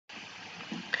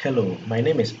Hello, my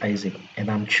name is Isaac, and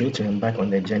I'm thrilled to embark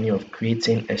on the journey of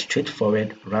creating a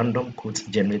straightforward random code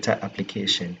generator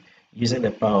application using the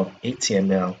power of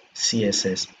HTML,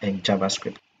 CSS, and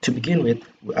JavaScript. To begin with,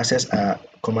 we'll access our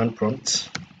command prompt.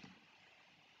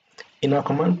 In our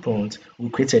command prompt,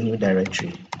 we'll create a new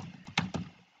directory,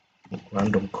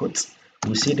 random codes.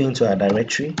 We'll seed into our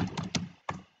directory,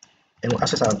 and we'll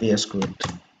access our VS Code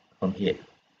from here.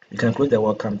 We can close the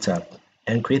welcome tab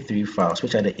and create three files,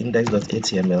 which are the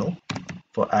index.html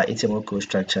for our HTML code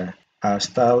structure, our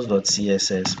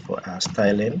styles.css for our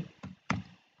styling,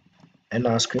 and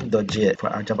our script.js for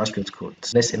our JavaScript code.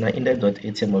 Next, in our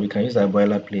index.html, we can use our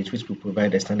boilerplate, which will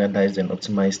provide a standardized and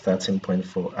optimized starting point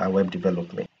for our web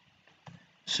development.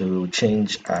 So we'll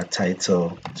change our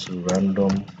title to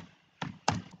random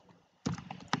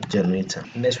generator.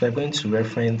 Next, we're going to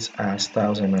reference our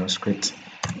styles and our script.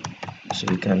 So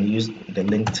we can use the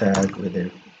link tag with the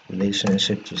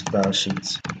relationship to style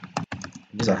sheets.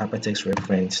 Use a hypertext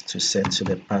reference to set to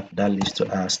the path that leads to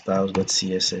our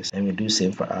styles.css, and we do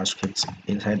same for our script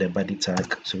inside the body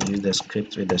tag. So we use the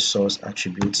script with the source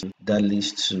attribute that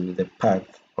leads to the path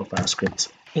of our script.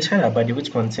 Inside our body,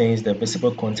 which contains the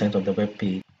visible content of the web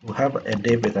page, we'll have a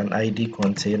div with an ID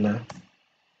container,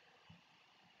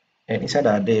 and inside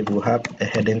our div we'll have a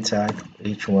heading tag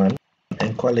h1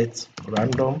 and call it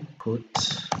random code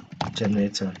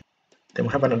generator. Then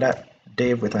we have another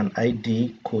div with an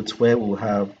ID quote where we'll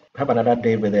have another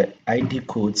div with the ID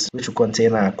codes which will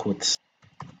contain our codes.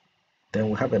 Then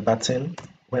we'll have a button.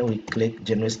 When we click,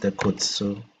 generates the codes.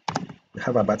 So we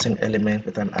have a button element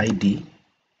with an ID,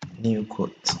 new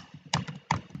code,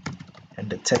 and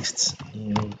the text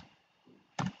new.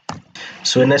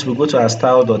 So next we'll go to our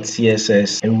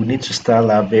style.css, and we need to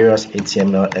style our various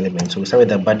HTML elements. So we start with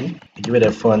the body, we give it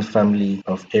a font family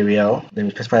of Arial, then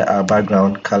we specify our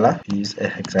background color, we use a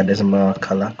hexadecimal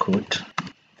color code.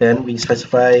 Then we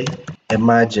specify a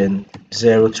margin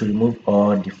 0 to remove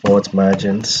all default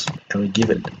margins, and we give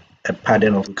it a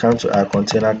padding of. We come to our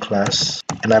container class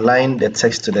and align the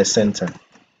text to the center.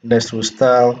 Next, we'll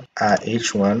style our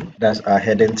h1, that's our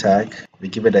heading tag. We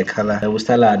give it a color. Then we'll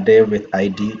style our div with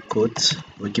ID codes.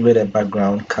 We give it a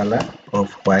background color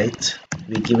of white.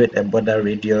 We give it a border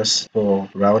radius for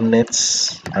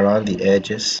roundness around the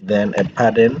edges. Then a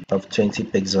padding of 20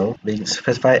 pixels. We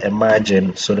specify a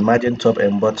margin. So the margin top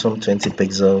and bottom 20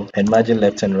 pixels, and margin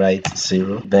left and right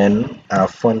 0. Then our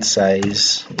font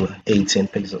size 18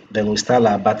 pixels. Then we style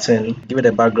our button. Give it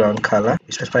a background color.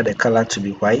 We specify the color to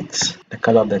be white. The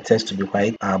color of the text to be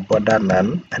white. Our border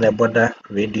none, and a border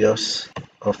radius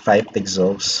of 5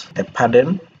 pixels, a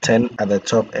padding 10 at the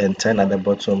top and 10 at the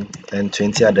bottom, and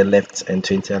 20 at the left and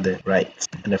 20 at the right,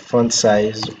 and the font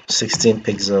size 16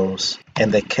 pixels,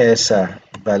 and the cursor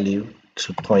value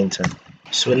to pointer.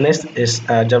 So next is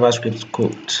our JavaScript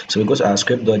code. So we go to our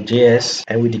script.js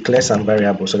and we declare some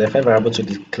variables. So the first variable to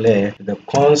declare, the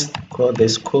const, call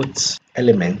this code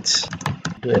element,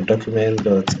 do a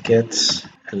document.get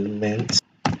element.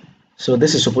 So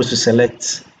this is supposed to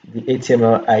select the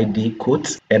HTML ID code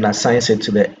and assigns it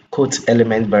to the code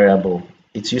element variable.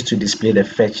 It's used to display the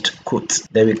fetched code.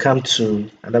 Then we come to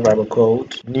another variable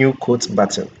called new code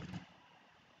button.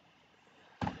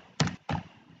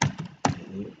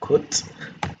 New code.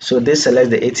 So this selects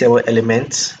the HTML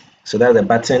element, so that's the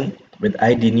button with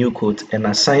ID new code, and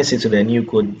assigns it to the new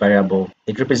code variable.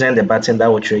 It represents the button that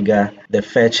will trigger the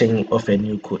fetching of a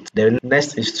new code. The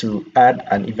next is to add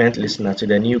an event listener to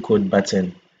the new code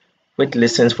button, which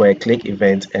listens for a click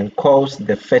event and calls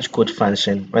the fetch code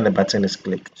function when the button is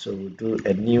clicked. So we'll do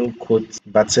a new code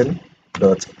button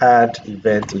dot add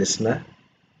event listener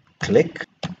click.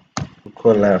 We'll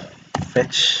call a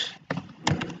fetch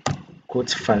code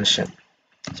function.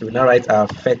 So we now write our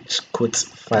fetch code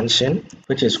function,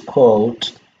 which is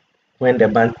called when the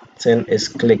button is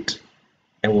clicked,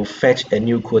 and will fetch a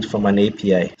new code from an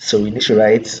API. So we need to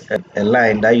write a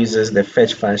line that uses the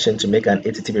fetch function to make an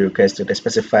HTTP request to the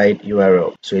specified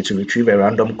URL. So it will retrieve a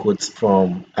random code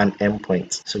from an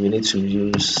endpoint. So we need to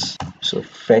use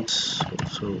fetch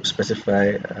to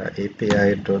specify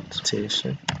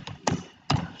API.station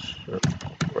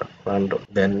random.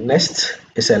 Then next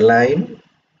is a line.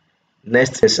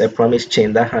 Next is a promise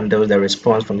chain that handles the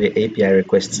response from the API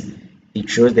request. It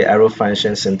shows the arrow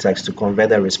function syntax to convert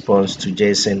the response to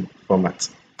JSON format.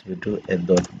 We do a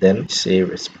dot, then say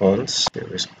response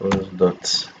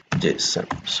dot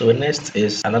JSON. So next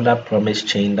is another promise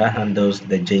chain that handles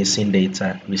the JSON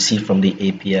data received from the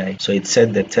API. So it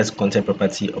sets the text content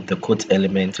property of the code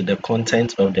element to the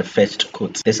content of the fetched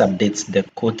code. This updates the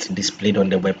code displayed on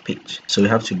the web page. So we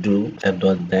have to do a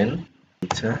dot then.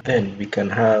 Then we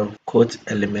can have code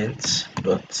elements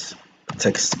dot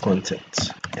text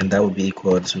content, and that will be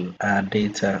equal to our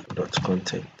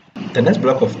data.content. The next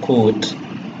block of code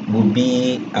will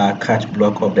be our catch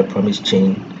block of the promise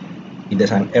chain. If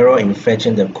there's an error in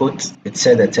fetching the quote, it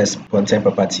sets the text content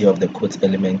property of the quote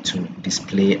element to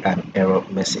display an error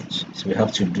message. So we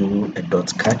have to do a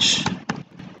dot catch.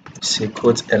 Say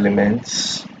quote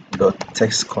elements dot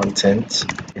text content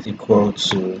is equal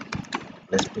to,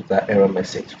 let's put that error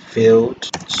message, failed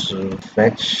to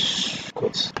fetch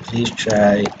quotes. Please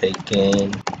try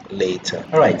again later.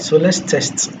 All right, so let's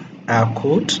test our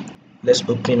code. Let's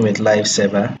open with live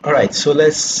server. All right, so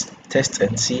let's test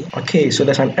and see. Okay, so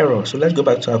there's an error. So let's go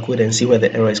back to our code and see where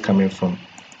the error is coming from.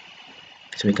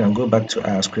 So we can go back to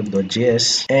our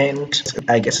script.js, and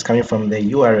I guess it's coming from the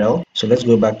URL. So let's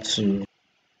go back to,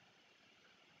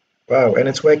 wow, and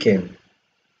it's working.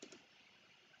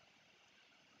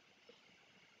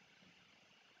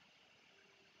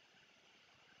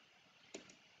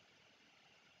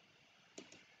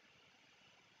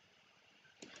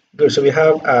 Good, so we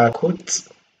have our quote.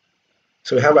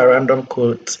 So we have a random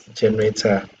quote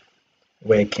generator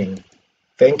working.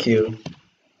 Thank you.